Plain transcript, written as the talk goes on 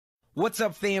What's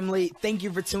up, family? Thank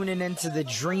you for tuning in to the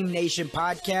DreamNation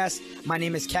podcast. My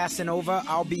name is Casanova.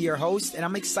 I'll be your host, and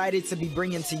I'm excited to be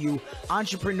bringing to you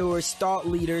entrepreneurs, thought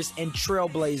leaders, and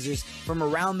trailblazers from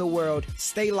around the world.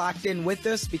 Stay locked in with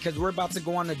us because we're about to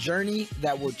go on a journey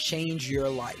that will change your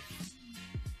life.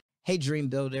 Hey, Dream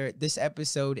Builder. This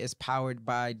episode is powered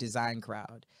by Design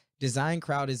Crowd. Design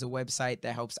Crowd is a website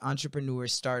that helps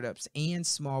entrepreneurs, startups, and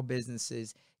small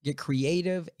businesses get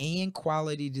creative and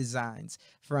quality designs,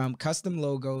 from custom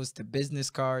logos to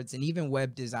business cards and even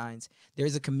web designs.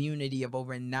 There's a community of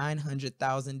over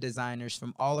 900,000 designers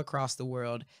from all across the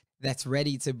world that's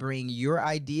ready to bring your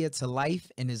idea to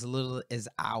life in as little as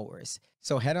hours.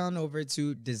 So head on over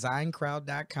to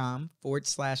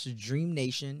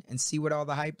designcrowd.com/DreamNation and see what all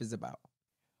the hype is about.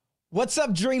 What's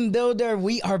up, Dream Builder?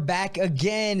 We are back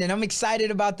again, and I'm excited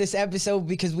about this episode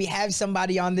because we have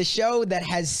somebody on the show that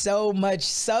has so much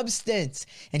substance,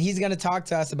 and he's going to talk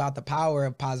to us about the power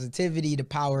of positivity, the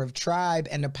power of tribe,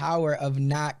 and the power of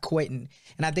not quitting.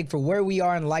 And I think for where we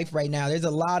are in life right now, there's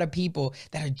a lot of people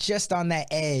that are just on that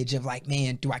edge of like,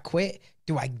 man, do I quit?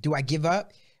 Do I give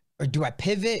up? Or do I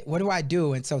pivot? What do I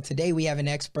do? And so today we have an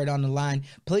expert on the line.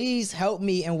 Please help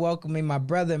me in welcoming my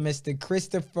brother, Mr.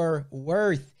 Christopher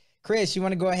Worth. Chris, you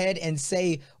want to go ahead and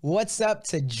say what's up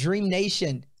to Dream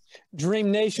Nation? Dream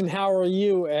Nation, how are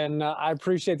you? And I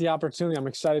appreciate the opportunity. I'm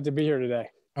excited to be here today.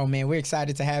 Oh, man, we're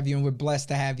excited to have you, and we're blessed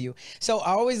to have you. So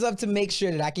I always love to make sure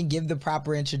that I can give the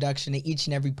proper introduction to each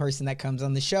and every person that comes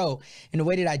on the show. And the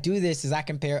way that I do this is I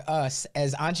compare us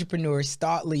as entrepreneurs,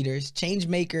 thought leaders, change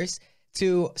makers,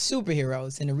 to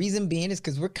superheroes. And the reason being is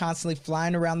because we're constantly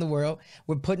flying around the world.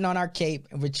 We're putting on our cape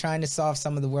and we're trying to solve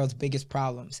some of the world's biggest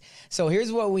problems. So here's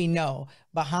what we know.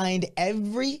 Behind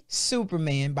every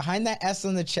Superman, behind that S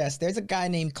on the chest, there's a guy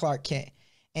named Clark Kent.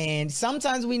 And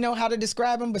sometimes we know how to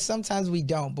describe him, but sometimes we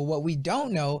don't. But what we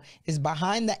don't know is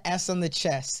behind the S on the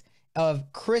chest of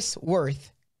Chris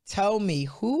Worth. Tell me,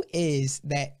 who is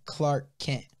that Clark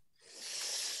Kent?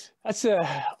 That's an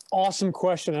awesome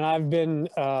question. And I've been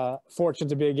fortunate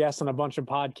to be a guest on a bunch of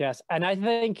podcasts. And I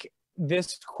think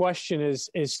this question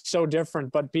is so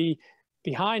different, but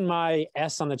behind my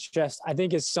S on the chest, I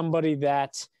think is somebody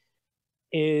that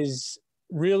is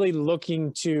really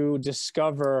looking to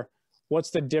discover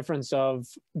what's the difference of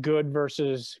good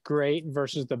versus great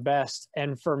versus the best.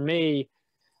 And for me,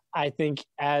 I think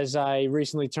as I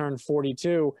recently turned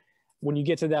 42, when you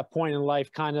get to that point in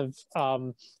life, kind of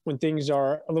when things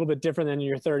are a little bit different than in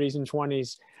your 30s and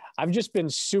 20s, I've just been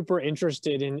super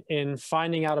interested in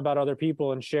finding out about other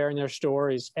people and sharing their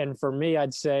stories. And for me,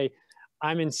 I'd say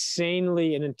I'm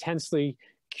insanely and intensely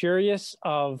curious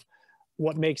of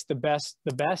what makes the best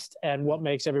and what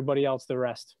makes everybody else the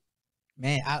rest.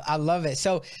 Man, I love it.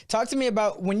 So talk to me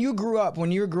about when you grew up,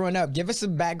 when you were growing up. Give us a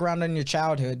background on your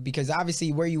childhood, because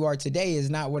obviously where you are today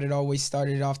is not what it always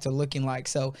started off to looking like.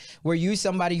 So were you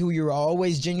somebody who you were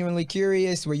always genuinely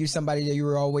curious? Were you somebody that you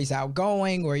were always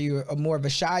outgoing? Were you more of a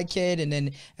shy kid? And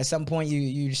then at some point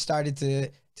you started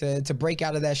to break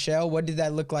out of that shell? What did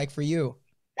that look like for you?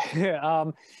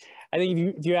 I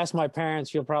think if you ask my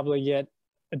parents, you'll probably get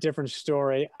a different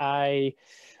story. I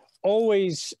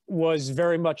always was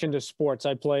very much into sports.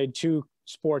 I played 2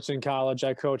 sports in college.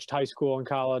 I coached high school and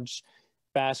college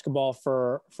basketball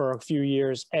for a few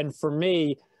years. And for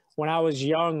me, when I was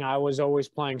young, I was always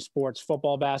playing sports.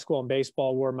 Football, basketball, and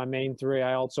baseball were my main 3.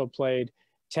 I also played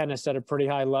tennis at a pretty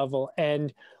high level.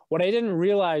 And what I didn't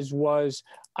realize was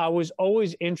I was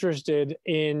always interested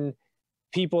in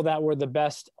people that were the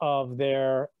best of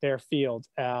their field.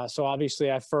 So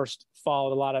obviously I first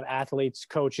followed a lot of athletes,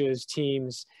 coaches,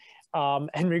 teams.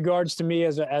 In regards to me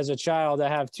as a child, I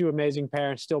have 2 amazing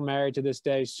parents, still married to this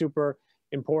day, super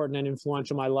important and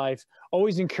influential in my life,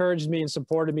 always encouraged me and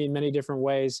supported me in many different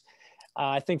ways.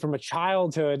 I think from a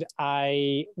childhood,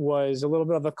 I was a little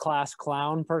bit of a class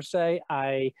clown per se.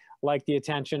 I liked the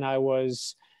attention. I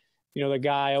was, the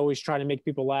guy always trying to make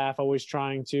people laugh, always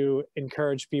trying to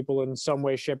encourage people in some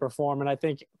way, shape, or form. And I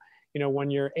think,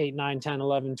 when you're 8, 9, 10,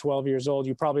 11, 12 years old,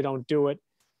 you probably don't do it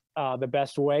the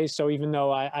best way. So even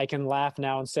though I can laugh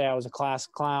now and say I was a class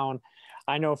clown,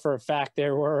 I know for a fact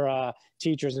there were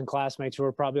teachers and classmates who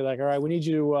were probably like, all right, we need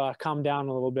you to calm down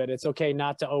a little bit. It's okay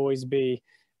not to always be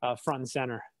front and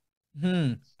center.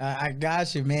 I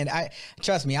got you, man.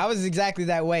 Trust me, I was exactly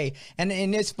that way. And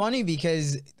it's funny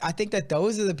because I think that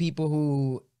those are the people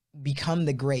who become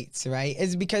the greats, right?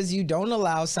 It's because you don't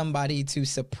allow somebody to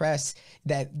suppress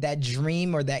that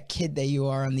dream or that kid that you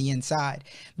are on the inside.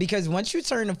 Because once you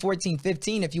turn to 14,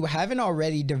 15, if you haven't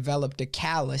already developed a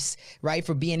callus, right,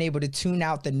 for being able to tune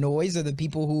out the noise of the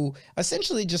people who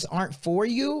essentially just aren't for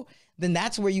you, then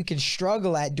that's where you can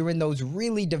struggle at during those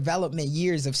really development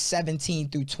years of 17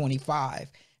 through 25.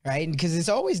 Right. Because it's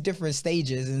always different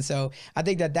stages. And so I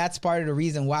think that that's part of the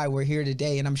reason why we're here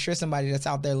today. And I'm sure somebody that's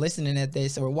out there listening at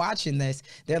this or watching this,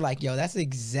 they're like, yo, that's the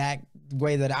exact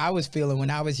way that I was feeling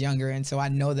when I was younger. And so I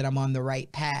know that I'm on the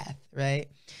right path. Right.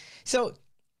 So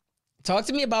talk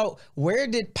to me about where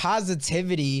did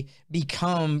positivity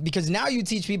become, because now you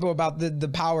teach people about the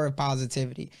power of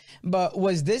positivity, but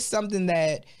was this something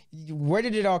that, where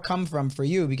did it all come from for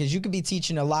you? Because you could be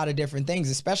teaching a lot of different things,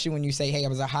 especially when you say, hey, I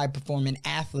was a high performing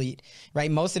athlete, right?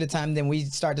 Most of the time, then we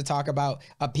start to talk about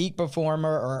a peak performer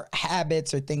or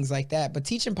habits or things like that. But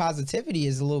teaching positivity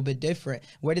is a little bit different.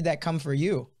 Where did that come for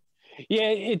you? Yeah,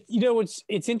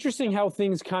 it's interesting how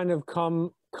things kind of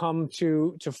come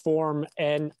to form.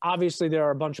 And obviously there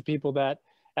are a bunch of people that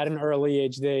at an early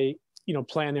age, they,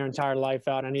 plan their entire life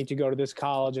out. I need to go to this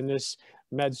college and this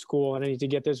med school, and I need to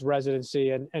get this residency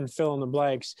and fill in the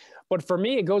blanks. But for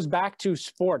me, it goes back to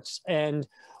sports. And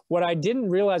what I didn't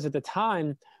realize at the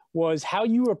time was how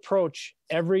you approach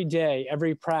every day,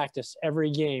 every practice,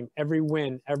 every game, every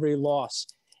win, every loss.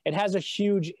 It has a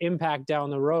huge impact down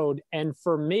the road. And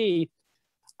for me,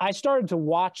 I started to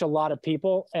watch a lot of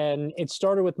people, and it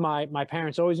started with my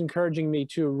parents always encouraging me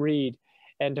to read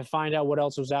and to find out what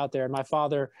else was out there. And my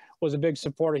father was a big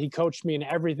supporter. He coached me in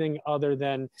everything other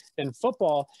than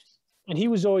football. And he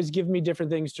was always giving me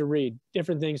different things to read,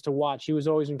 different things to watch. He was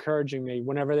always encouraging me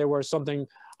whenever there was something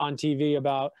on TV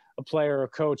about a player or a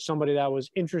coach, somebody that was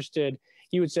interested.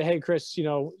 He would say, hey, Chris,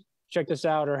 check this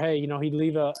out. Or, hey, he'd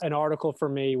leave an article for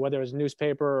me, whether it was a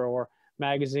newspaper or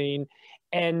magazine.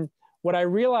 And what I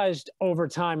realized over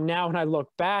time now when I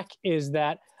look back is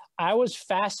that I was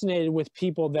fascinated with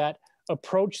people that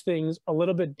approach things a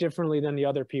little bit differently than the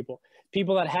other people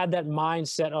that had that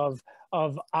mindset of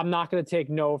I'm not going to take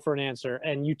no for an answer.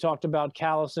 And you talked about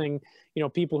callousing,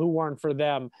 people who weren't for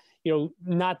them.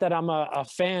 Not that I'm a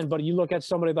fan, but you look at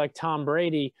somebody like Tom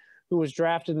Brady, who was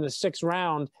drafted in the 6th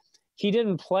round. He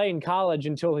didn't play in college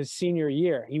until his senior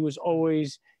year. He was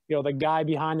always, the guy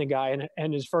behind the guy.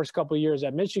 And his first couple of years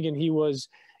at Michigan, he was,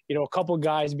 a couple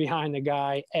guys behind the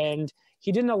guy. And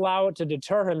he didn't allow it to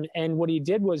deter him. And what he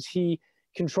did was he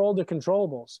controlled the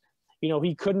controllables.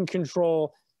 He couldn't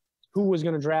control who was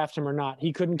going to draft him or not.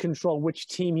 He couldn't control which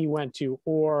team he went to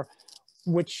or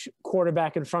which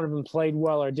quarterback in front of him played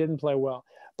well or didn't play well.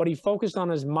 But he focused on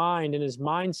his mind and his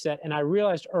mindset. And I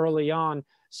realized early on,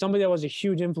 somebody that was a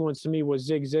huge influence to me was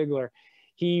Zig Ziglar.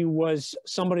 He was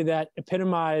somebody that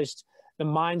epitomized the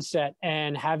mindset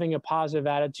and having a positive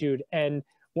attitude. And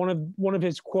one of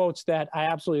his quotes that I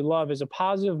absolutely love is, a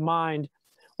positive mind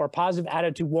or a positive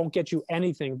attitude won't get you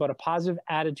anything, but a positive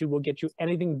attitude will get you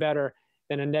anything better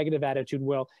than a negative attitude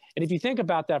will. And if you think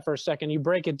about that for a second, you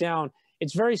break it down,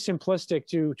 it's very simplistic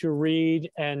to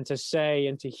read and to say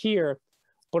and to hear.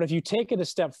 But if you take it a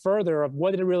step further, of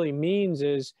what it really means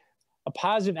is a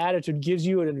positive attitude gives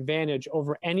you an advantage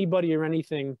over anybody or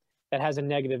anything that has a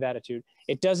negative attitude.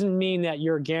 It doesn't mean that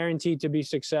you're guaranteed to be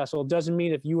successful. It doesn't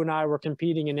mean if you and I were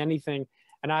competing in anything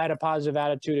and I had a positive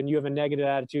attitude and you have a negative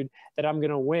attitude that I'm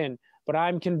going to win. But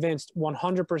I'm convinced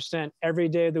 100% every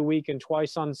day of the week and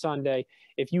twice on Sunday,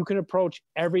 if you can approach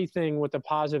everything with a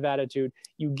positive attitude,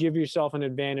 you give yourself an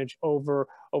advantage over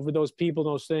those people,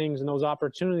 those things, and those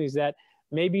opportunities that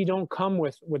maybe don't come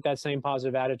with that same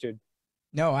positive attitude.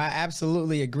 No, I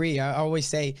absolutely agree. I always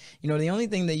say, the only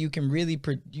thing that you can really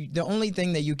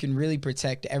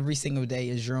protect every single day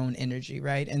is your own energy,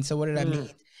 right? And so what did I mean?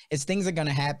 It's things are going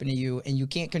to happen to you, and you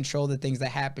can't control the things that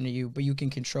happen to you, but you can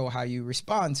control how you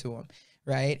respond to them,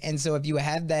 right? And so if you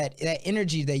have that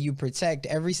energy that you protect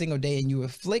every single day and you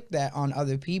inflict that on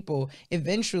other people,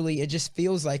 eventually it just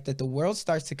feels like that the world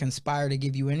starts to conspire to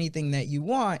give you anything that you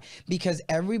want, because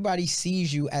everybody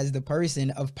sees you as the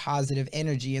person of positive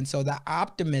energy. And so the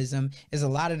optimism is a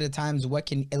lot of the times what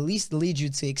can at least lead you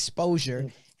to exposure,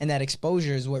 and that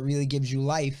exposure is what really gives you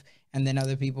life. And then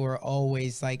other people are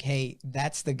always like, hey,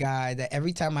 that's the guy that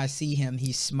every time I see him,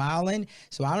 he's smiling.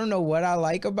 So I don't know what I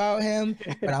like about him,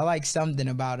 but I like something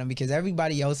about him, because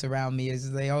everybody else around me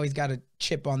they always got a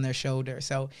chip on their shoulder.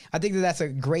 So I think that's a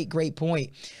great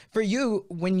point. For you,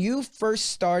 when you first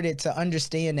started to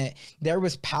understand that there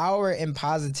was power in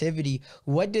positivity,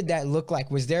 what did that look like?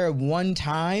 Was there one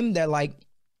time that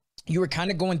you were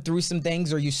kind of going through some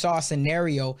things, or you saw a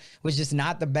scenario was just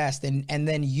not the best, and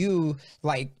then you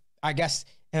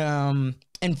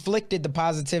inflicted the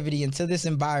positivity into this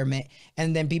environment,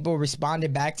 and then people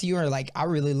responded back to you and are like, I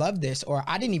really love this, or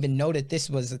I didn't even know that this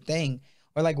was a thing,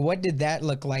 or what did that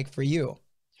look like for you?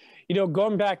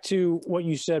 Going back to what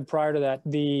you said prior to that,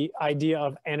 the idea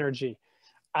of energy,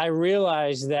 I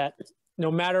realized that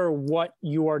no matter what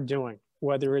you are doing,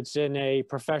 whether it's in a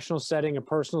professional setting, a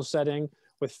personal setting,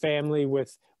 with family,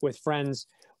 with friends,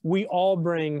 we all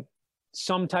bring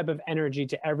some type of energy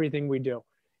to everything we do.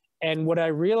 And what I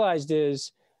realized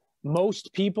is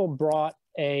most people brought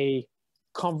a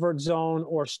comfort zone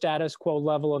or status quo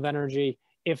level of energy,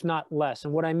 if not less.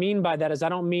 And what I mean by that is I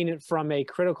don't mean it from a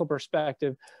critical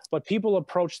perspective, but people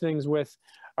approach things with,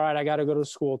 all right, I got to go to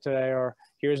school today, or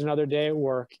here's another day at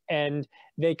work. And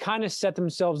they kind of set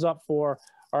themselves up for,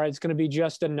 all right, it's going to be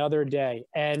just another day.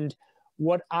 And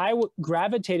what I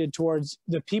gravitated towards,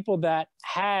 the people that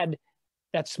had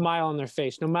that smile on their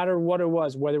face, no matter what it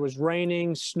was, whether it was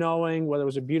raining, snowing, whether it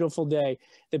was a beautiful day,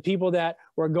 the people that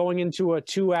were going into a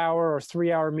 2-hour or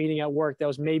 3-hour meeting at work that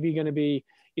was maybe going to be,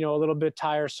 a little bit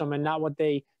tiresome and not what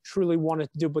they truly wanted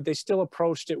to do, but they still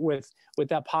approached it with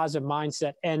that positive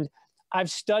mindset. And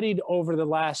I've studied over the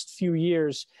last few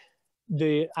years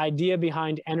the idea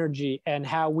behind energy and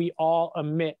how we all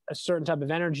emit a certain type of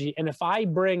energy. And if I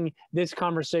bring this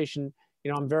conversation,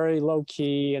 I'm very low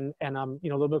key and I'm,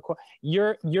 a little bit,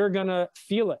 you're going to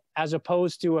feel it, as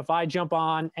opposed to if I jump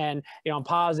on and, I'm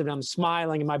positive and I'm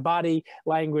smiling and my body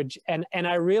language. And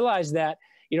I realized that,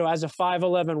 as a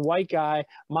 5'11" white guy,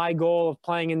 my goal of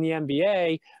playing in the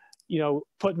NBA,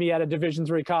 put me at a Division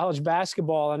III college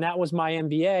basketball, and that was my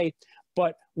NBA.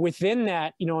 But within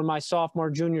that, in my sophomore,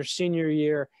 junior, senior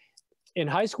year in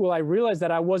high school, I realized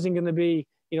that I wasn't going to be,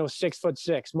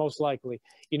 6'6", most likely.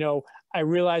 I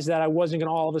realized that I wasn't going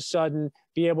to all of a sudden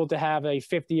be able to have a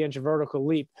 50-inch vertical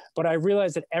leap. But I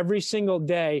realized that every single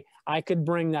day I could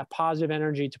bring that positive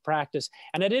energy to practice.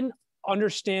 And I didn't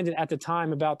understand it at the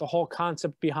time about the whole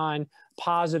concept behind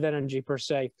positive energy per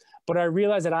se. But I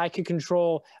realized that I could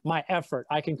control my effort.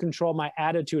 I can control my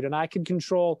attitude, and I can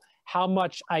control how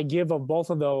much I give of both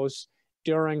of those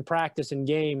during practice and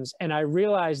games. And I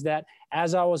realized that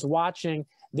as I was watching,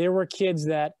 there were kids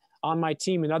that on my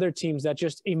team and other teams that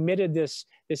just emitted this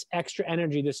extra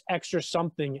energy, this extra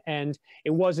something. And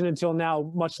it wasn't until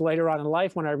now, much later on in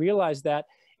life, when I realized that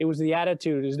it was the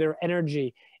attitude, is their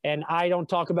energy. And I don't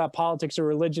talk about politics or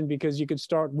religion because you could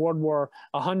start World War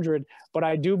 100, but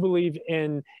I do believe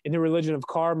in the religion of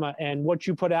karma and what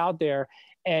you put out there.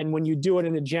 And when you do it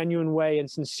in a genuine way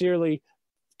and sincerely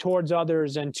towards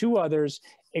others and to others,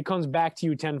 it comes back to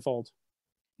you tenfold.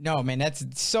 No, man, that's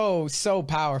so, so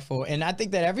powerful. And I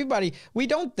think that we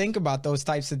don't think about those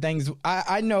types of things.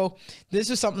 I know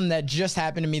this is something that just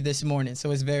happened to me this morning,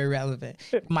 so it's very relevant.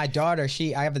 My daughter,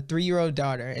 I have a 3-year-old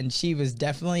daughter, and she was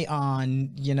definitely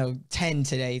on, 10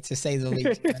 today, to say the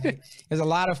least. Right? There's a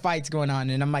lot of fights going on,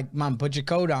 and I'm like, Mom, put your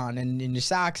coat on and your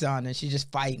socks on, and she's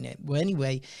just fighting it. Well,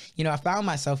 anyway, I found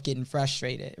myself getting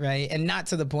frustrated, right? And not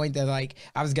to the point that, like,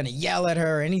 I was going to yell at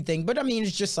her or anything, but I mean,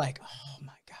 it's just like, oh,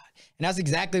 my God. And that's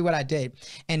exactly what I did.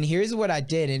 And here's what I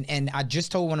did. And I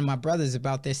just told one of my brothers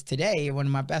about this today, one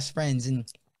of my best friends. And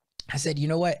I said, you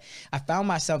know what? I found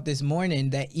myself this morning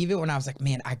that even when I was like,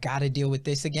 man, I got to deal with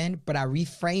this again, but I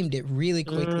reframed it really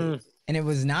quickly. And it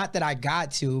was not that I got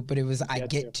to, but it was I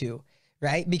get to.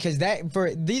 Right? Because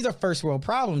these are first world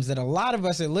problems that a lot of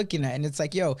us are looking at. And it's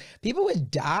like, yo, people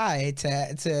would die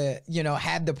to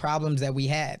have the problems that we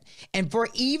have. And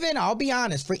I'll be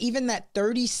honest, for even that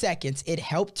 30 seconds, it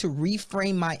helped to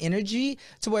reframe my energy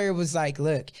to where it was like,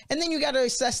 look, and then you got to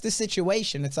assess the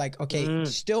situation. It's like, okay,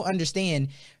 still understand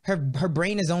her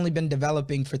brain has only been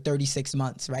developing for 36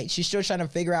 months, right? She's still trying to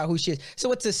figure out who she is.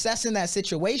 So it's assessing that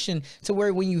situation to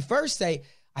where when you first say,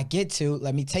 I get to,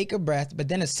 let me take a breath, but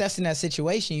then assessing that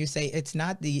situation, you say, it's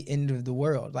not the end of the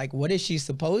world. Like, what is she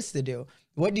supposed to do?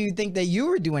 What do you think that you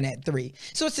were doing at 3?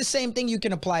 So it's the same thing. You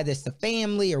can apply this to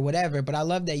family or whatever, but I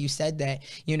love that you said that,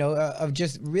 of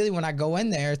just really when I go in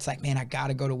there, it's like, man, I got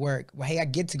to go to work. Well, hey, I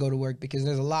get to go to work because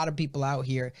there's a lot of people out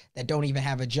here that don't even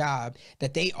have a job,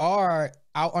 that they are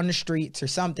out on the streets or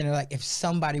something. They're like, if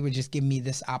somebody would just give me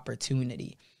this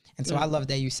opportunity. And so I love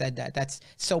that you said that. That's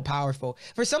so powerful.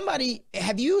 For somebody,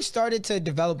 have you started to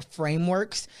develop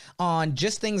frameworks on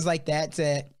just things like that,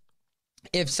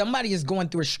 if somebody is going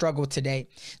through a struggle today,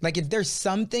 like if there's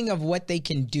something of what they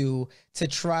can do to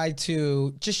try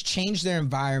to just change their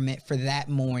environment for that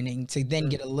morning to then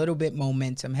get a little bit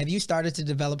momentum, have you started to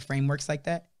develop frameworks like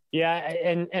that? Yeah.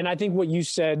 And I think what you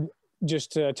said,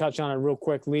 just to touch on it real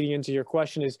quick, leading into your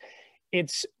question, is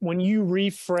it's when you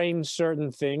reframe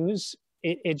certain things,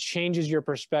 it changes your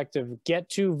perspective. Get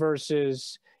to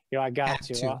versus, I got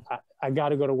to. I got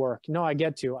to go to work. No, I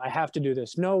get to. I have to do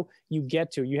this. No, you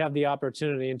get to. You have the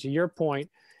opportunity. And to your point,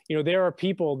 there are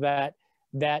people that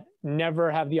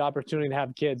never have the opportunity to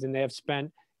have kids, and they have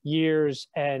spent years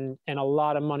and a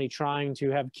lot of money trying to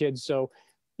have kids. So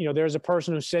there's a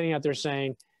person who's sitting out there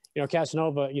saying,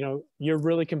 Casanova, you're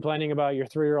really complaining about your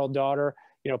 3-year-old daughter,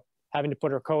 having to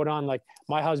put her coat on. Like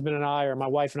my husband and I, or my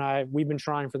wife and I, we've been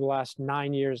trying for the last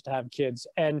 9 years to have kids.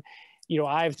 And,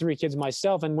 I have 3 kids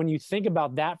myself. And when you think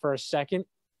about that for a second,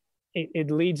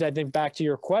 it leads, I think, back to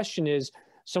your question is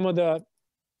some of the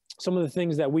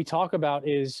things that we talk about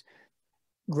is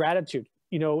gratitude.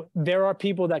 There are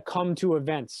people that come to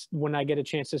events when I get a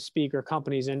chance to speak, or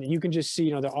companies, and you can just see,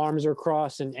 their arms are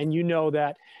crossed, and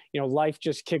that, life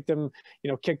just kicked them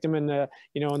in the,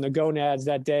 in the gonads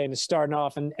that day, and it's starting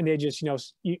off, and they just,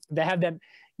 they have that,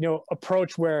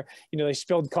 approach where, they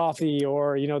spilled coffee,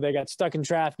 or, they got stuck in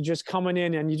traffic, just coming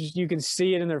in, and you can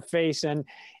see it in their face. And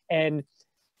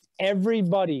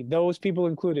everybody, those people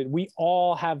included, we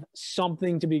all have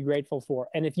something to be grateful for.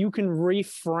 And if you can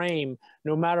reframe,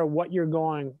 no matter what you're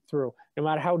going through, no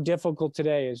matter how difficult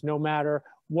today is, no matter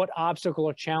what obstacle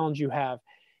or challenge you have,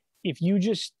 if you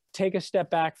just take a step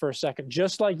back for a second,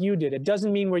 just like you did, it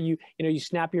doesn't mean where you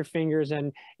snap your fingers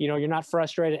and, you're not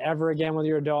frustrated ever again with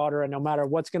your daughter. And no matter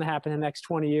what's going to happen in the next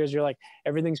 20 years, you're like,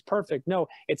 everything's perfect. No,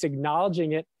 it's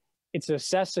acknowledging it. It's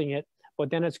assessing it. But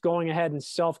then it's going ahead and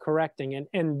self-correcting.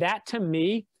 And that, to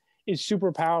me, is super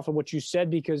powerful, what you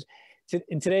said, because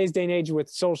in today's day and age with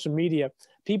social media,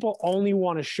 people only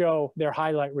want to show their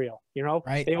highlight reel,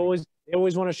 Right. They always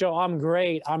want to show, I'm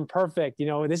great, I'm perfect,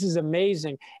 this is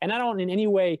amazing. And I don't in any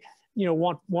way,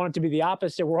 want it to be the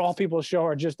opposite, where all people show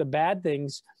are just the bad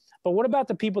things. But what about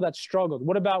the people that struggled?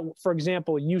 What about, for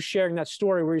example, you sharing that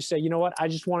story where you say, what, I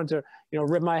just wanted to,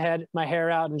 rip my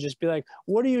hair out and just be like,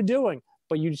 what are you doing?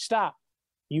 But you stop.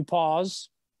 You pause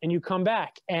and you come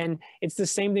back. And it's the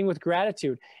same thing with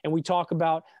gratitude. And we talk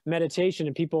about meditation,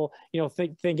 and people,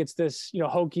 think it's this,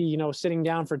 hokey, sitting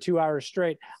down for 2 hours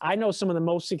straight. I know some of the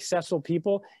most successful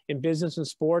people in business and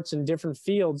sports and different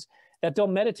fields that they'll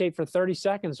meditate for 30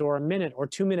 seconds or a minute or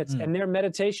 2 minutes. And their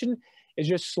meditation is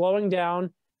just slowing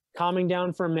down, calming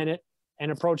down for a minute, and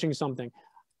approaching something.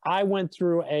 I went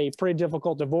through a pretty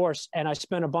difficult divorce, and I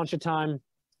spent a bunch of time,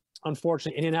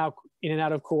 unfortunately, in and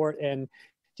out of court and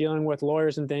dealing with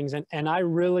lawyers and things. And I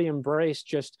really embraced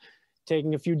just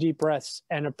taking a few deep breaths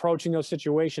and approaching those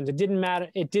situations. It didn't matter.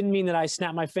 It didn't mean that I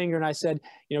snapped my finger and I said,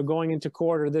 going into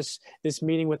court or this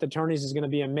meeting with attorneys is going to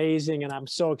be amazing, and I'm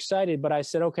so excited. But I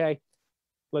said, okay,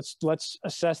 let's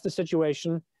assess the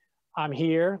situation. I'm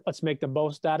here. Let's make the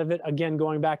most out of it. Again,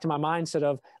 going back to my mindset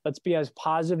of let's be as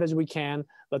positive as we can.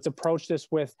 Let's approach this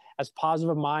with as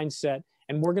positive a mindset,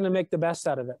 and we're going to make the best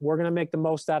out of it. We're going to make the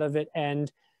most out of it.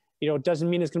 And it doesn't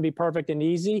mean it's going to be perfect and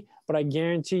easy, but I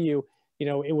guarantee you,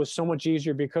 it was so much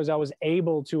easier because I was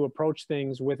able to approach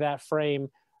things with that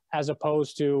frame, as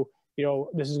opposed to,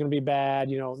 this is going to be bad,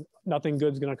 nothing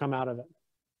good's going to come out of it.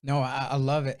 No, I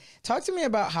love it. Talk to me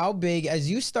about how big, as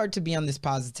you start to be on this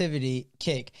positivity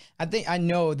kick, I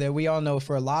know that we all know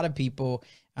for a lot of people,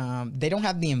 they don't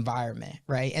have the environment,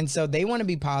 right? And so they want to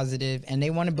be positive and they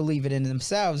want to believe it in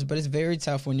themselves, but it's very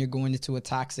tough when you're going into a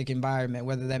toxic environment,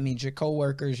 whether that means your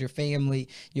coworkers, your family,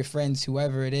 your friends,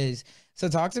 whoever it is. So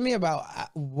talk to me about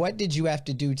what did you have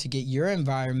to do to get your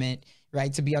environment,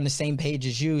 right, to be on the same page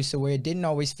as you, so where it didn't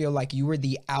always feel like you were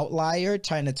the outlier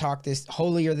trying to talk this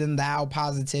holier than thou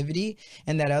positivity,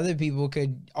 and that other people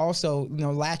could also,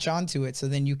 latch onto it, so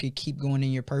then you could keep going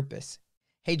in your purpose.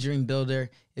 Hey, Dream Builder,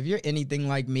 if you're anything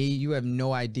like me, you have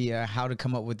no idea how to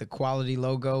come up with a quality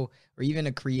logo or even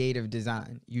a creative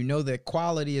design. You know that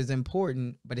quality is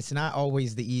important, but it's not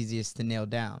always the easiest to nail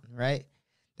down, right?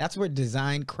 That's where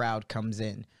Design Crowd comes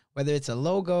in. Whether it's a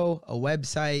logo, a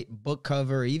website, book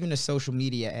cover, or even a social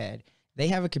media ad, they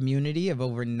have a community of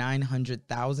over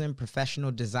 900,000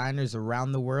 professional designers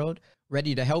around the world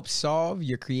ready to help solve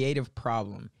your creative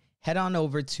problem. Head on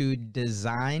over to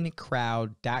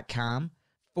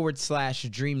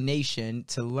designcrowd.com/DreamNation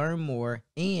to learn more.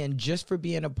 And just for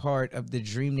being a part of the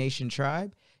DreamNation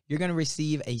tribe, you're going to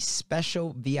receive a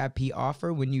special VIP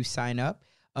offer when you sign up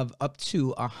of up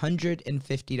to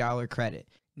 $150 credit.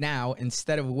 Now,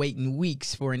 instead of waiting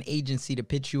weeks for an agency to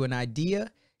pitch you an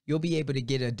idea, you'll be able to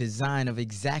get a design of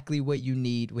exactly what you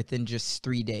need within just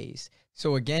 3 days.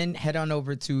 So again, head on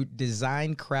over to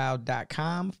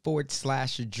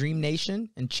designcrowd.com/DreamNation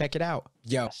and check it out.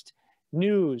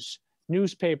 News,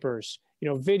 newspapers,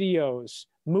 videos,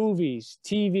 movies,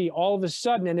 TV, all of a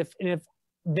sudden. And if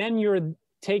then you're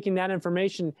taking that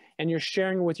information and you're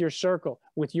sharing it with your circle,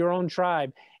 with your own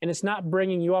tribe, and it's not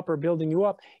bringing you up or building you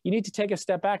up, you need to take a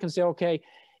step back and say, okay,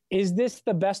 is this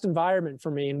the best environment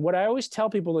for me? And what I always tell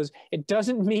people is it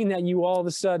doesn't mean that you all of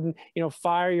a sudden,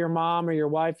 fire your mom or your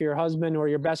wife or your husband or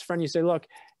your best friend. You say, look,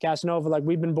 Casanova, like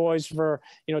we've been boys for,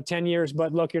 10 years,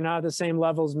 but look, you're not at the same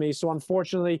level as me. So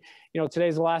unfortunately,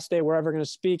 today's the last day we're ever going to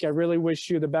speak. I really wish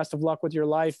you the best of luck with your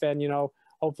life. And,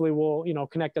 hopefully we'll,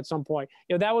 connect at some point.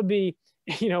 That would be,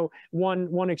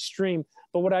 one extreme.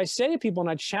 But what I say to people and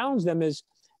I challenge them is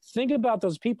think about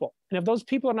those people. And if those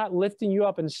people are not lifting you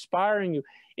up, inspiring you,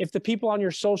 if the people on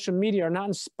your social media are not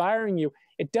inspiring you,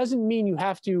 it doesn't mean you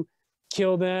have to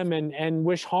kill them and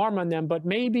wish harm on them, but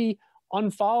maybe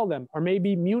unfollow them or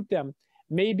maybe mute them.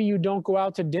 Maybe you don't go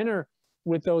out to dinner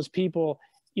with those people,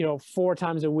 4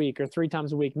 times a week or 3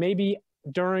 times a week. Maybe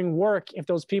during work, if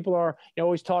those people are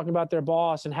always talking about their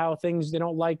boss and how things, they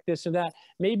don't like this and that,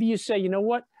 maybe you say, you know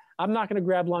what? I'm not going to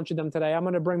grab lunch with them today. I'm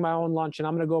going to bring my own lunch and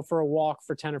I'm going to go for a walk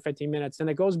for 10 or 15 minutes. And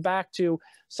it goes back to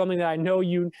something that I know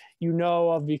you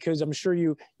know of, because I'm sure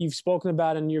you've spoken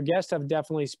about and your guests have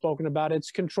definitely spoken about.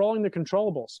 It's controlling the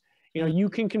controllables. You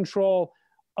can control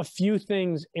a few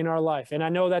things in our life. And I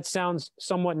know that sounds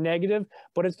somewhat negative,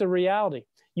 but it's the reality.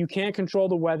 You can't control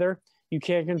the weather. You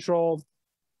can't control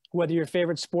whether your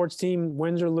favorite sports team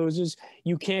wins or loses.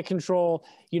 You can't control,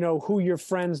 who your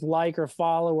friends like or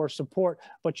follow or support,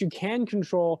 but you can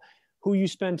control who you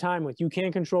spend time with. You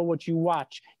can control what you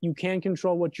watch. You can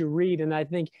control what you read. And I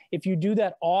think if you do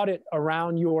that audit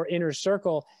around your inner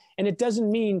circle, and it doesn't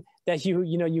mean that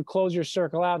you close your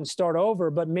circle out and start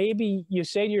over, but maybe you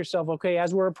say to yourself, okay,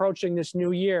 as we're approaching this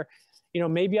new year,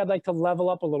 maybe I'd like to level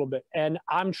up a little bit. And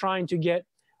I'm trying to get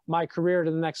my career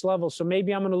to the next level. So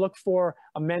maybe I'm going to look for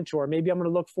a mentor. Maybe I'm going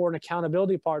to look for an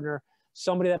accountability partner,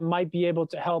 somebody that might be able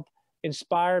to help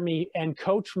inspire me and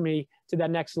coach me to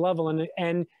that next level.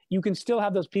 And you can still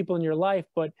have those people in your life,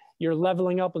 but you're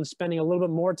leveling up and spending a little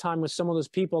bit more time with some of those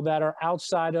people that are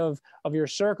outside of your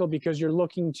circle because you're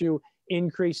looking to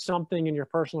increase something in your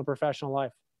personal and professional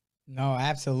life. No,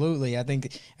 absolutely. I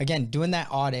think, again, doing that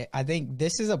audit, I think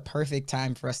this is a perfect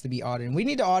time for us to be auditing. We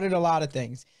need to audit a lot of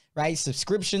things, right?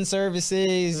 Subscription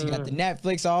services, you got the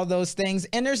Netflix, all those things.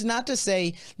 And there's not to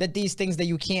say that these things that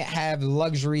you can't have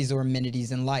luxuries or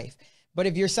amenities in life. But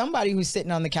if you're somebody who's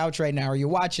sitting on the couch right now, or you're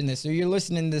watching this, or you're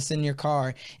listening to this in your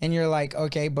car, and you're like,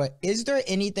 okay, but is there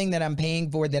anything that I'm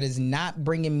paying for that is not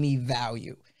bringing me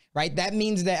value? Right? That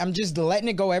means that I'm just letting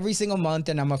it go every single month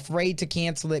and I'm afraid to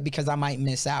cancel it because I might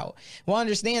miss out. Well,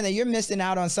 understand that you're missing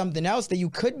out on something else that you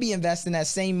could be investing that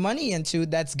same money into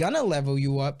that's going to level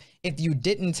you up if you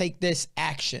didn't take this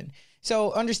action.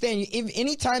 So understand, if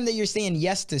anytime that you're saying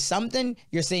yes to something,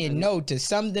 you're saying no to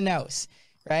something else.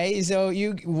 Right? So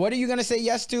what are you going to say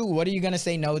yes to? What are you going to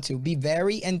say no to? Be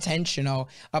very intentional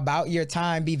about your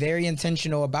time. Be very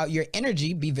intentional about your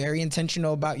energy. Be very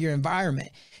intentional about your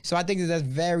environment. So I think that's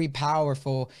very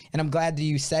powerful. And I'm glad that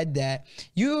you said that.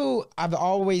 I've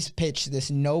always pitched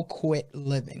this no quit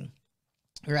living,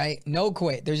 right? No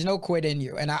quit. There's no quit in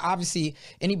you. And obviously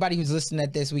anybody who's listening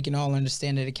at this, we can all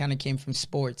understand that it kind of came from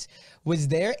sports. Was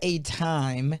there a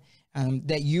time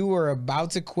that you were about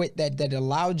to quit that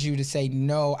allowed you to say,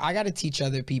 no, I got to teach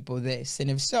other people this? And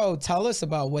if so, tell us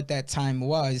about what that time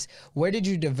was. Where did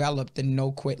you develop the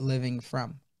no quit living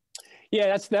from?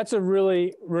 Yeah, that's a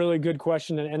really, really good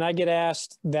question. And I get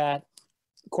asked that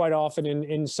quite often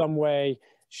in some way,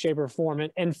 shape, or form.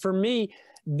 And for me,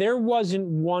 there wasn't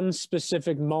one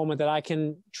specific moment that I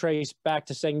can trace back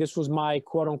to saying this was my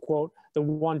quote unquote, the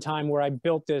one time where I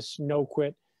built this no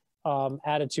quit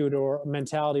attitude or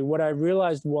mentality. What I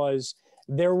realized was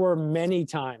there were many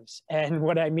times. And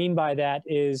what I mean by that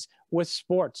is with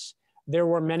sports, there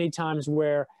were many times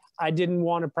where I didn't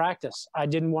want to practice. I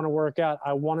didn't want to work out.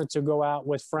 I wanted to go out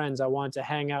with friends. I wanted to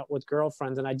hang out with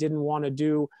girlfriends, and I didn't want to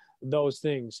do those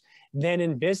things. Then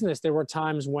in business, there were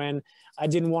times when I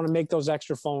didn't want to make those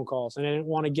extra phone calls, and I didn't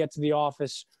want to get to the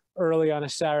office early on a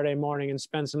Saturday morning and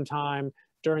spend some time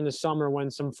during the summer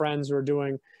when some friends were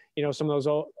doing, some of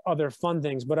those other fun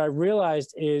things. But I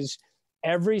realized is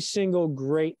every single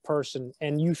great person,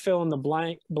 and you fill in the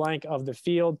blank of the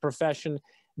field, profession,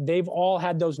 they've all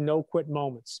had those no quit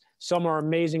moments. Some are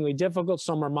amazingly difficult,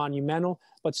 some are monumental,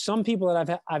 but some people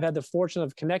that I've had the fortune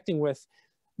of connecting with,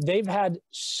 they've had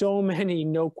so many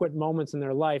no quit moments in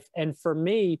their life. And for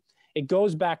me, it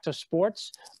goes back to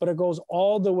sports, but it goes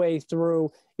all the way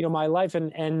through, my life.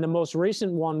 And the most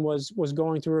recent one was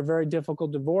going through a very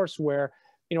difficult divorce where,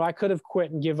 I could have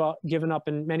quit and given up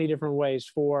in many different ways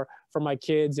for my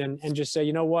kids and just say,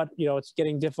 you know what, it's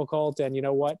getting difficult, and you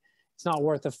know what, it's not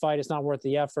worth the fight. It's not worth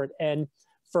the effort. And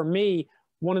for me,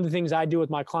 one of the things I do with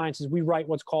my clients is we write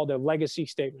what's called a legacy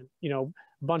statement. A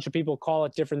bunch of people call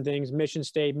it different things, mission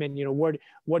statement,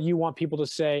 what do you want people to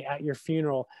say at your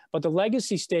funeral? But the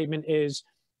legacy statement is,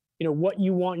 what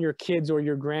you want your kids or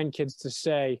your grandkids to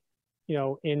say,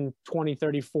 in 20,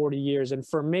 30, 40 years. And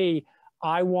for me,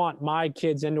 I want my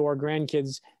kids and or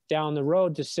grandkids down the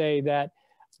road to say that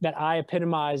I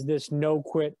epitomize this no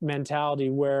quit mentality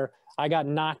where I got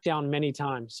knocked down many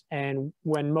times. And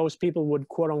when most people would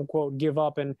quote unquote give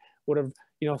up and would have,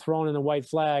 thrown in the white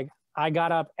flag, I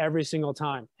got up every single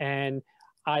time and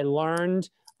I learned,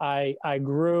 I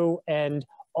grew, and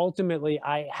ultimately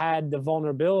I had the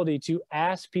vulnerability to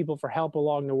ask people for help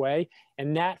along the way.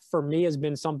 And that for me has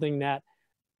been something that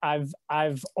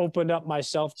I've opened up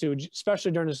myself to,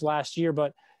 especially during this last year,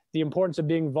 but the importance of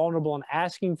being vulnerable and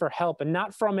asking for help, and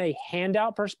not from a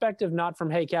handout perspective, not from,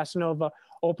 hey, Casanova,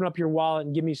 open up your wallet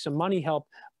and give me some money help,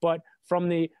 but from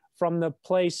the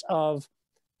place of,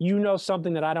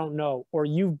 something that I don't know, or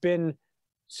you've been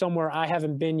somewhere I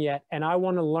haven't been yet, and I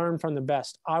want to learn from the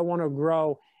best. I want to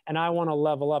grow and I want to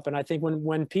level up. And I think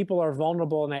when people are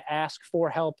vulnerable and they ask for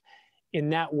help in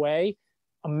that way,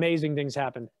 amazing things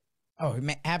happen. Oh,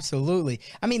 man, absolutely.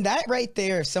 I mean, that right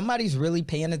there, if somebody's really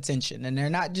paying attention and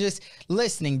they're not just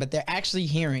listening, but they're actually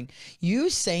hearing you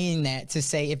saying that, to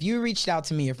say, if you reached out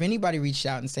to me, if anybody reached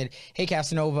out and said, hey,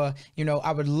 Casanova,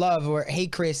 I would love, or hey,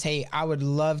 Chris, hey, I would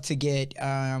love to get,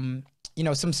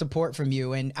 some support from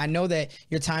you. And I know that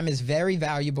your time is very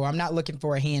valuable. I'm not looking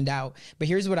for a handout, but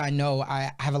here's what I know.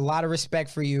 I have a lot of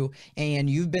respect for you, and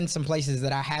you've been some places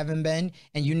that I haven't been,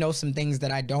 and some things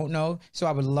that I don't know. So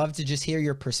I would love to just hear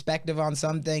your perspective on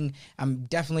something. I'm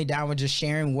definitely down with just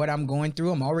sharing what I'm going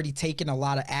through. I'm already taking a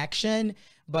lot of action,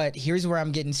 but here's where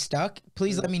I'm getting stuck.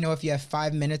 Please let me know if you have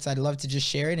 5 minutes. I'd love to just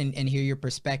share it and hear your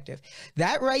perspective.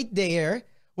 That right there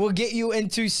will get you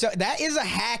into, that is a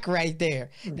hack right there.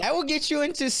 That will get you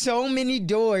into so many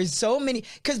doors,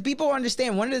 because people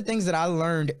understand. One of the things that I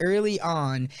learned early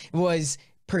on was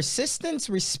persistence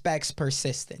respects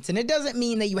persistence. And it doesn't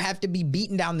mean that you have to be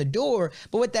beaten down the door,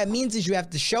 but what that means is you have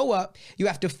to show up, you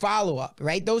have to follow up,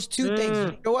 right? Those two things.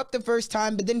 You show up the first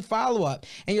time, but then follow up.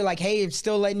 And you're like, hey, I'm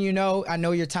still letting you know, I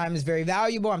know your time is very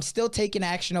valuable. I'm still taking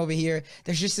action over here.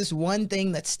 There's just this one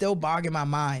thing that's still bogging my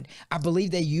mind. I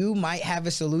believe that you might have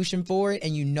a solution for it.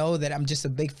 And that I'm just a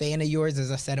big fan of yours,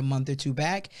 as I said a month or two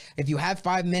back. If you have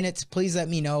 5 minutes, please let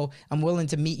me know. I'm willing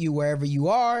to meet you wherever you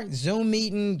are. Zoom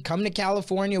meeting, come to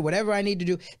California, whatever I need to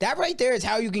do. That right there is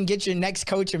how you can get your next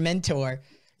coach or mentor.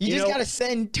 You just got to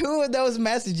send 2 of those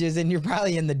messages and you're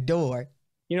probably in the door.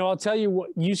 I'll tell you what,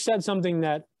 you said something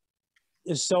that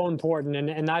is so important.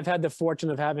 And I've had the fortune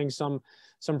of having some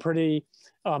pretty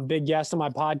big guests on my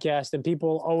podcast, and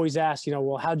people always ask,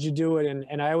 well, how'd you do it?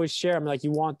 And I always share, I'm like,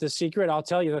 you want the secret? I'll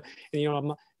tell you.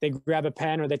 And, they grab a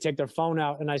pen or they take their phone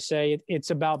out, and I say, it's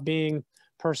about being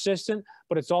persistent,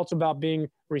 but it's also about being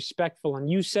respectful. And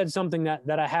you said something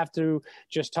that I have to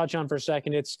just touch on for a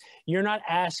second. You're not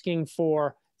asking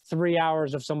for 3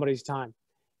 hours of somebody's time.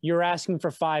 You're asking for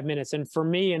 5 minutes. And for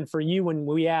me and for you, when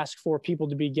we ask for people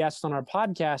to be guests on our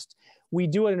podcast, we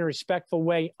do it in a respectful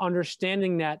way,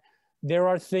 understanding that there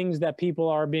are things that people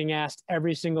are being asked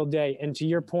every single day. And to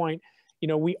your point,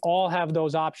 we all have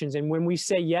those options. And when we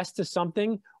say yes to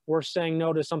something, we're saying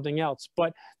no to something else.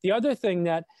 But the other thing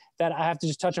that I have to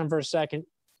just touch on for a second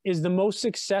is the most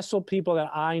successful people that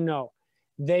I know,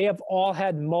 they have all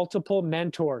had multiple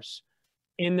mentors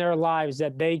in their lives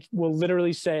that they will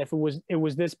literally say, if it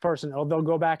was this person, or they'll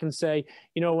go back and say,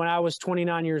 when I was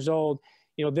 29 years old,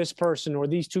 this person or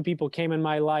these 2 people came in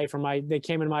my life, or they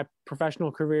came in my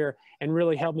professional career and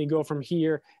really helped me go from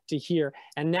here to here.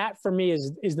 And that for me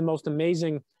is the most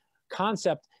amazing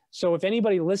concept. So if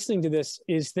anybody listening to this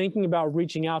is thinking about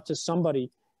reaching out to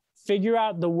somebody, figure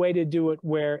out the way to do it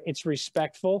where it's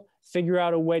respectful. Figure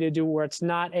out a way to do it where it's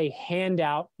not a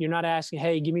handout. You're not asking,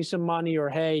 hey, give me some money, or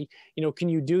hey, can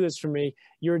you do this for me?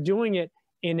 You're doing it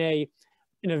in a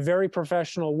very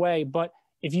professional way. But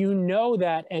if you know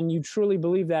that, and you truly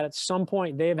believe that at some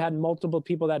point they have had multiple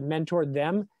people that mentored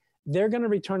them, they're going to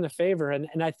return the favor.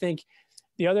 And I think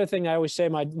the other thing I always say,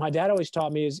 my dad always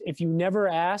taught me, is if you never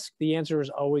ask, the answer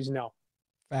is always no.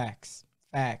 Facts.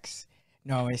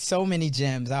 No, it's so many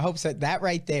gems. I hope so. That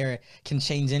right there can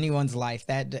change anyone's life.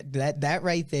 That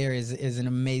right there is an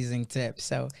amazing tip.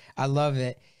 So I love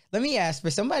it. Let me ask, for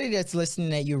somebody that's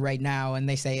listening at you right now and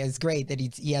they say it's great that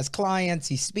he has clients,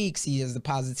 he speaks, he has the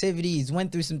positivity, he's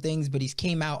went through some things, but he's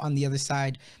came out on the other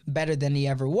side better than he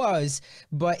ever was.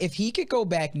 But if he could go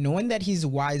back knowing that he's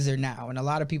wiser now, and a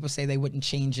lot of people say they wouldn't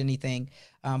change anything,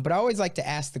 But I always like to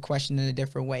ask the question in a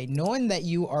different way. Knowing that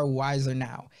you are wiser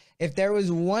now, if there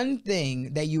was one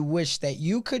thing that you wish that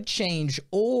you could change,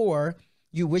 or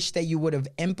you wish that you would have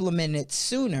implemented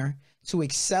sooner to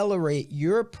accelerate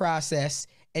your process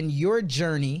and your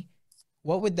journey,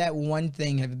 what would that one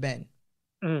thing have been?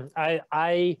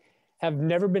 I have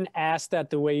never been asked that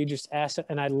the way you just asked it,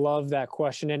 and I love that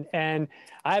question. And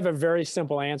I have a very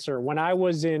simple answer. When I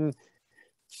was in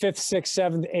 5th, 6th,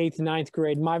 7th, 8th, 9th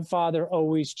grade, my father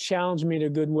always challenged me in a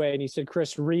good way. And he said,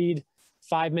 Chris, read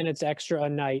 5 minutes extra a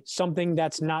night, something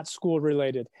that's not school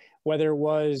related, whether it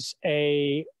was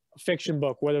a fiction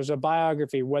book, whether it was a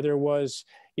biography, whether it was,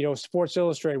 Sports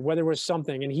Illustrated, whether it was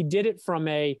something. And he did it from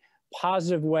a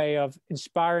positive way of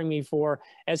inspiring me for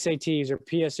SATs or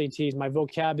PSATs, my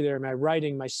vocabulary, my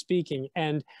writing, my speaking.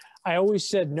 And I always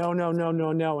said, no, no, no,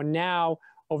 no, no. And now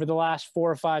over the last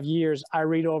 4 or 5 years, I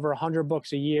read over 100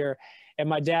 books a year. And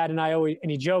my dad and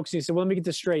he jokes, he said, well, let me get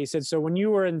this straight. He said, so when you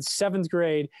were in 7th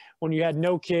grade, when you had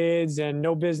no kids and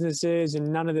no businesses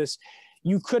and none of this,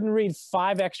 you couldn't read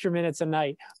 5 extra minutes a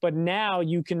night, but now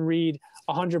you can read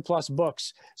 100 plus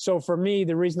books. So for me,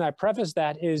 the reason I preface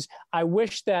that is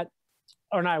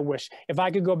if I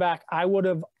could go back, I would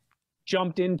have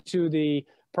jumped into the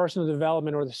personal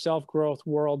development or the self-growth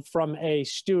world from a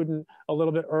student a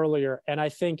little bit earlier. And I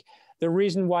think the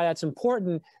reason why that's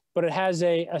important, but it has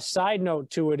a side note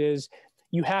to it, is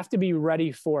you have to be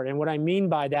ready for it. And what I mean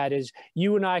by that is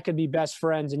you and I could be best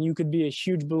friends, and you could be a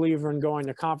huge believer in going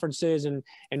to conferences and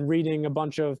reading a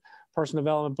bunch of personal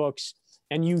development books,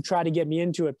 and you try to get me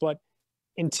into it. But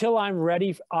until I'm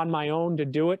ready on my own to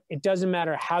do it, it doesn't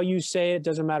matter how you say it,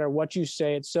 doesn't matter what you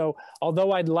say it. So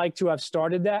although I'd like to have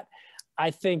started that,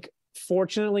 I think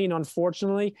fortunately and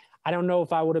unfortunately, I don't know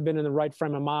if I would have been in the right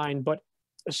frame of mind, but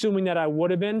assuming that I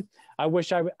would have been, I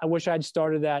wish I'd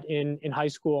started that in high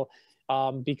school,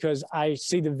 because I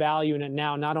see the value in it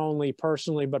now, not only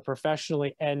personally, but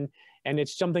professionally. And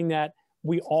it's something that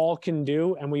we all can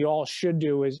do and we all should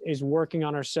do, is working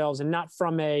on ourselves, and not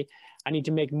from I need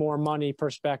to make more money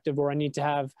perspective, or I need to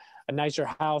have a nicer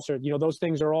house, or, those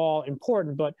things are all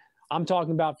important, but I'm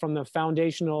talking about from the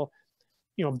foundational,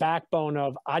 backbone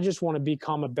of, I just want to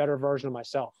become a better version of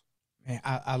myself. Man,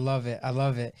 I love it. I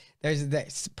love it. There's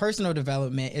that personal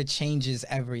development. It changes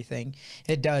everything.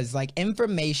 It does. Like,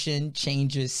 information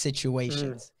changes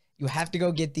situations. You have to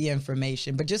go get the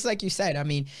information. But just like you said, I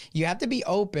mean, you have to be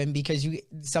open, because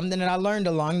something that I learned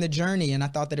along the journey, and I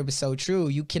thought that it was so true.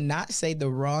 You cannot say the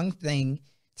wrong thing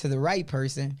to the right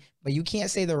person, but you can't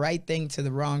say the right thing to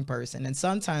the wrong person. And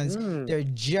sometimes they're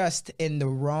just in the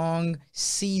wrong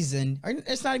season, or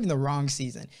it's not even the wrong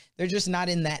season. They're just not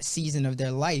in that season of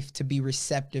their life to be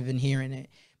receptive in hearing it.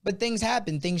 But things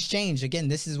happen, things change. Again,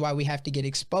 this is why we have to get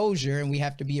exposure, and we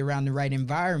have to be around the right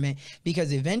environment,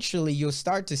 because eventually you'll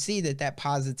start to see that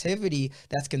positivity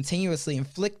that's continuously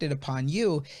inflicted upon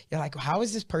you, you're like, well, how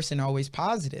is this person always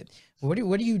positive? What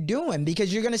are you doing?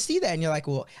 Because you're going to see that and you're like,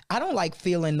 well, I don't like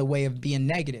feeling the way of being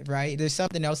negative, right? There's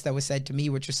something else that was said to me,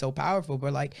 which was so powerful,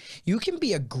 but like, you can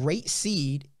be a great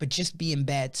seed, but just be in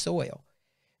bad soil,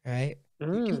 right?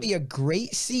 You can be a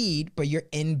great seed, but you're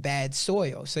in bad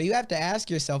soil. So you have to ask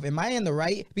yourself, am I in the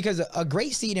right? Because a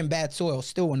great seed in bad soil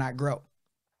still will not grow,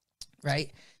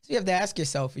 right? So you have to ask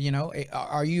yourself,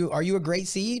 are you a great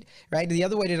seed, right? The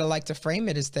other way that I like to frame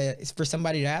it is for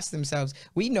somebody to ask themselves.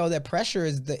 We know that pressure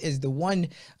is the one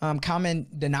common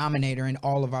denominator in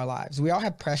all of our lives. We all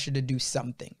have pressure to do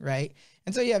something, right?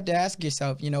 And so you have to ask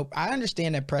yourself, I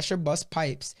understand that pressure busts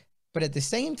pipes, but at the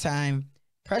same time,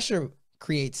 pressure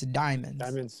creates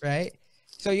diamonds, right?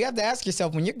 So you have to ask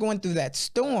yourself, when you're going through that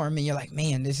storm and you're like,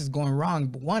 man, this is going wrong.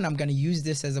 But one, I'm going to use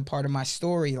this as a part of my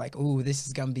story. Like, ooh, this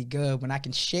is going to be good. When I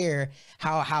can share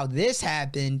how this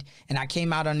happened and I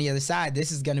came out on the other side,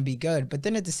 this is going to be good. But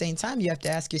then at the same time, you have to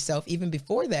ask yourself, even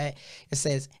before that, it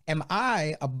says, am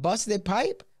I a busted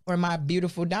pipe or am I a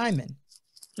beautiful diamond?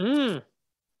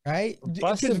 Right?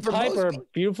 Busted pipe or a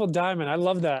beautiful diamond. I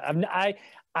love that.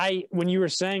 I when you were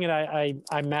saying it,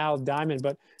 I mouthed diamond,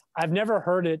 but I've never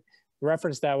heard it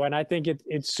referenced that way. And I think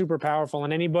it's super powerful.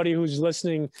 And anybody who's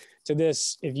listening to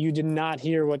this, if you did not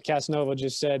hear what Casanova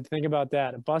just said, think about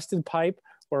that. A busted pipe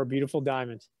or a beautiful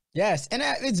diamond. Yes. And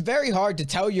it's very hard to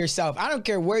tell yourself, I don't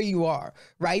care where you are,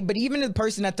 right? But even the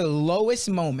person at the lowest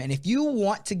moment, if you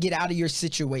want to get out of your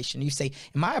situation, you say,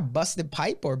 am I a busted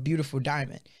pipe or a beautiful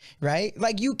diamond? Right?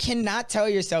 Like, you cannot tell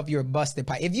yourself you're a busted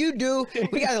pipe. If you do,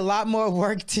 we got a lot more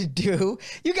work to do.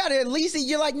 You got to at least,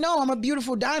 you're like, no, I'm a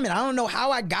beautiful diamond. I don't know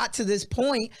how I got to this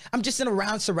point. I'm just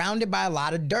surrounded by a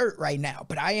lot of dirt right now,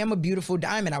 but I am a beautiful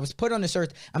diamond. I was put on this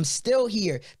earth. I'm still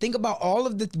here. Think about all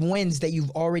of the wins that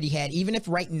you've already had. Even if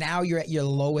right now you're at your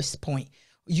lowest point.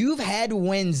 You've had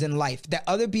wins in life that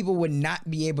other people would not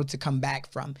be able to come back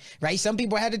from, right? Some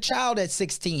people had a child at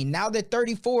 16. Now they're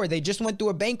 34. They just went through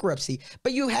a bankruptcy.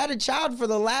 But you had a child for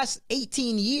the last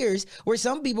 18 years where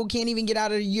some people can't even get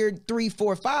out of year 3,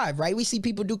 4, 5, right? We see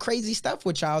people do crazy stuff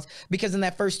with childs because in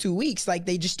that first 2 weeks, like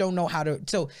they just don't know how to.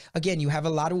 So again, you have a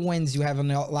lot of wins. You have a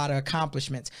lot of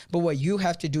accomplishments. But what you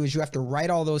have to do is you have to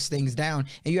write all those things down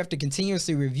and you have to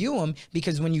continuously review them,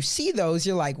 because when you see those,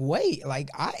 you're like, wait, like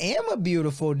I am a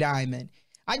beautiful diamond.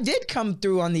 I did come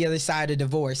through on the other side of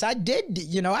divorce. I did,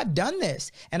 I've done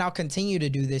this and I'll continue to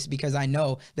do this because I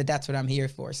know that that's what I'm here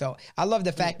for. So I love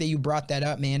the fact that you brought that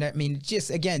up, man. I mean, just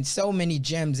again, so many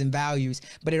gems and values,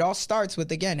 but it all starts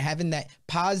with, again, having that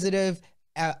positive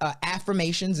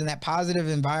affirmations and that positive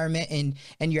environment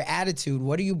and your attitude.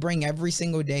 What do you bring every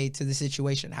single day to the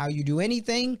situation? How you do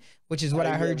anything, which is what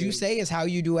I heard you say, is how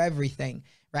you do everything.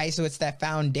 Right. So it's that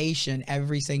foundation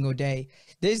every single day.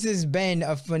 This has been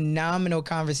a phenomenal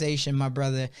conversation, my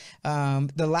brother.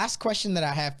 The last question that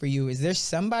I have for you is, there's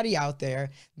somebody out there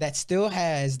that still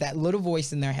has that little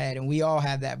voice in their head, and we all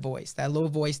have that voice, that little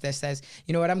voice that says,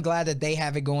 you know what, I'm glad that they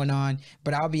have it going on,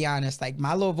 but I'll be honest, like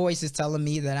my little voice is telling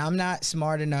me that I'm not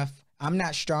smart enough, I'm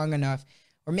not strong enough,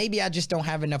 or maybe I just don't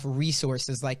have enough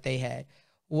resources like they had.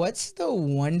 What's the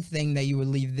one thing that you would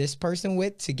leave this person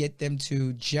with to get them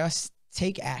to just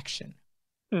take action?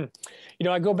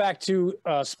 I go back to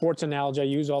a sports analogy I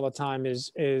use all the time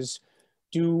is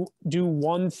do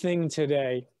one thing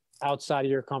today outside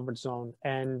of your comfort zone.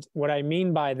 And what I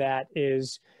mean by that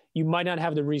is, you might not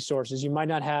have the resources, you might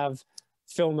not have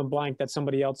fill in the blank that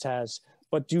somebody else has,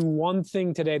 but do one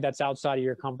thing today that's outside of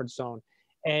your comfort zone.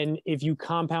 And if you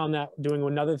compound that, doing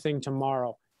another thing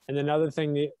tomorrow, and another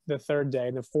thing the third day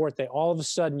and the fourth day, all of a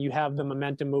sudden you have the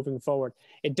momentum moving forward.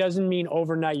 It doesn't mean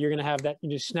overnight you're going to have that, you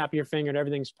just snap your finger and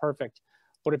everything's perfect.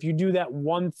 But if you do that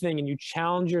one thing and you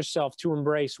challenge yourself to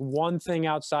embrace one thing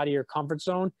outside of your comfort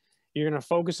zone, you're going to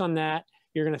focus on that.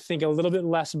 You're going to think a little bit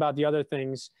less about the other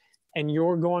things, and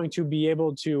you're going to be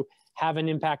able to have an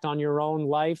impact on your own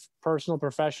life, personal,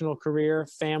 professional, career,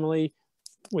 family,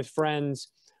 with friends,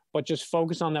 but just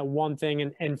focus on that one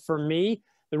thing. And for me,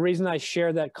 the reason I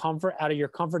share that comfort out of your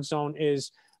comfort zone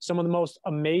is some of the most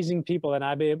amazing people that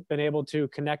I've been able to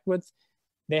connect with.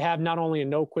 They have not only a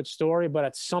no-quit story, but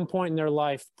at some point in their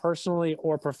life, personally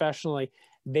or professionally,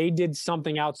 they did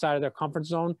something outside of their comfort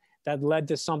zone that led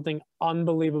to something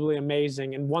unbelievably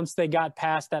amazing. And once they got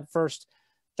past that first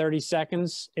 30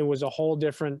 seconds, it was a whole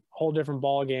different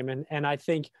ball game. And I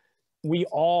think we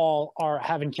all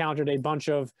have encountered a bunch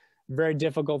of very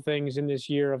difficult things in this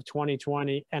year of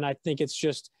 2020. And I think it's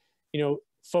just,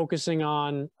 focusing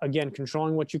on, again,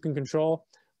 controlling what you can control,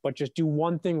 but just do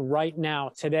one thing right now,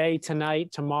 today,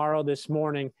 tonight, tomorrow, this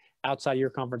morning, outside of your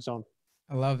comfort zone.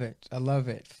 I love it. I love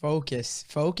it. Focus,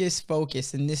 focus,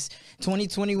 focus. In this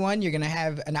 2021, you're going to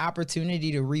have an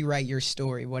opportunity to rewrite your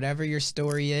story. Whatever your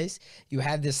story is, you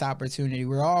have this opportunity.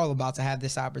 We're all about to have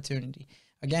this opportunity.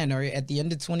 Again, or at the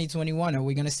end of 2021, are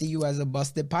we going to see you as a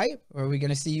busted pipe, or are we going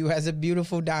to see you as a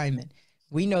beautiful diamond?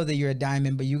 We know that you're a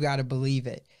diamond, but you got to believe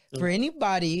it. For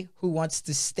anybody who wants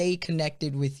to stay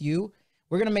connected with you,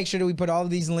 we're going to make sure that we put all of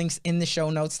these links in the show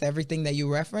notes to everything that you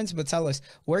reference, but tell us,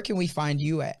 where can we find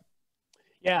you at?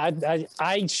 Yeah,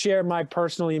 I share my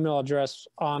personal email address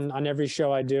on every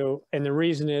show I do. And the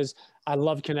reason is I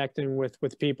love connecting with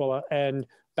people. And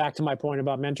back to my point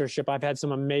about mentorship, I've had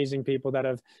some amazing people that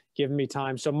have given me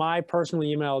time. So my personal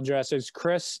email address is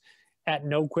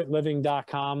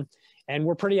chris@noquitliving.com. And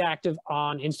we're pretty active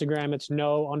on Instagram. It's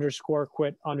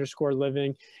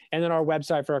no_quit_living. And then our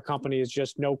website for our company is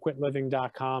just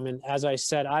noquitliving.com. And as I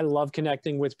said, I love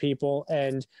connecting with people.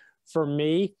 And for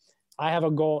me, I have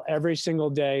a goal every single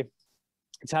day.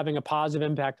 It's having a positive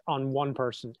impact on one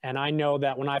person. And I know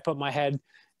that when I put my head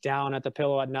down at the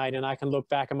pillow at night and I can look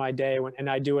back at my day, and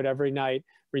I do it every night,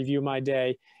 review my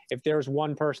day, if there's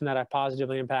one person that I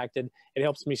positively impacted, it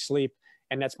helps me sleep.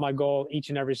 And that's my goal each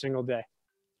and every single day.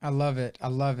 I love it. I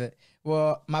love it.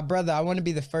 Well, my brother, I want to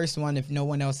be the first one, if no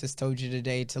one else has told you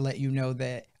today, to let you know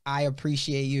that I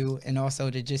appreciate you, and also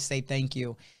to just say thank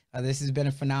you. This has been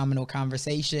a phenomenal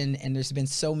conversation, and there's been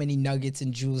so many nuggets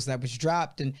and jewels that was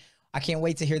dropped, and I can't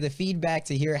wait to hear the feedback,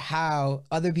 to hear how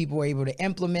other people were able to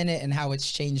implement it and how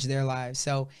it's changed their lives.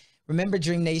 So remember,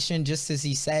 DreamNation, just as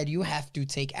he said, you have to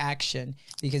take action,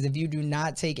 because if you do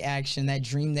not take action, that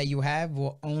dream that you have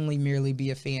will only merely be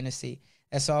a fantasy.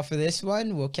 That's all for this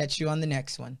one. We'll catch you on the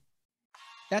next one.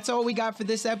 That's all we got for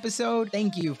this episode.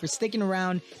 Thank you for sticking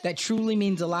around. That truly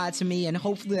means a lot to me, and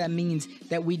hopefully that means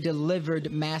that we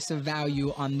delivered massive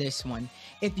value on this one.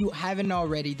 If you haven't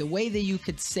already, the way that you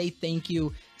could say thank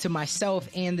you to myself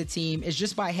and the team is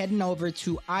just by heading over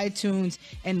to iTunes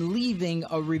and leaving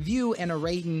a review and a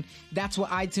rating. That's what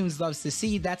iTunes loves to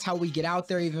see. That's how we get out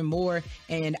there even more.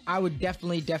 And I would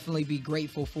definitely be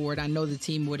grateful for it. I know the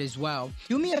team would as well.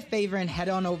 Do me a favor and head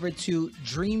on over to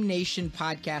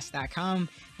DreamNationPodcast.com.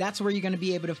 That's where you're going to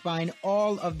be able to find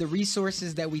all of the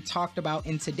resources that we talked about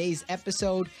in today's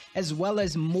episode, as well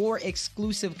as more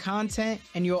exclusive content.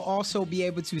 And you'll also be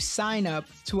able to sign up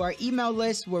to our email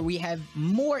list where we have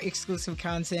more exclusive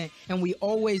content. And we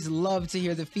always love to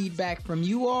hear the feedback from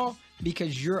you all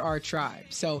because you're our tribe.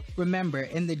 So remember,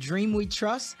 in the dream we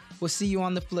trust, we'll see you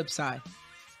on the flip side.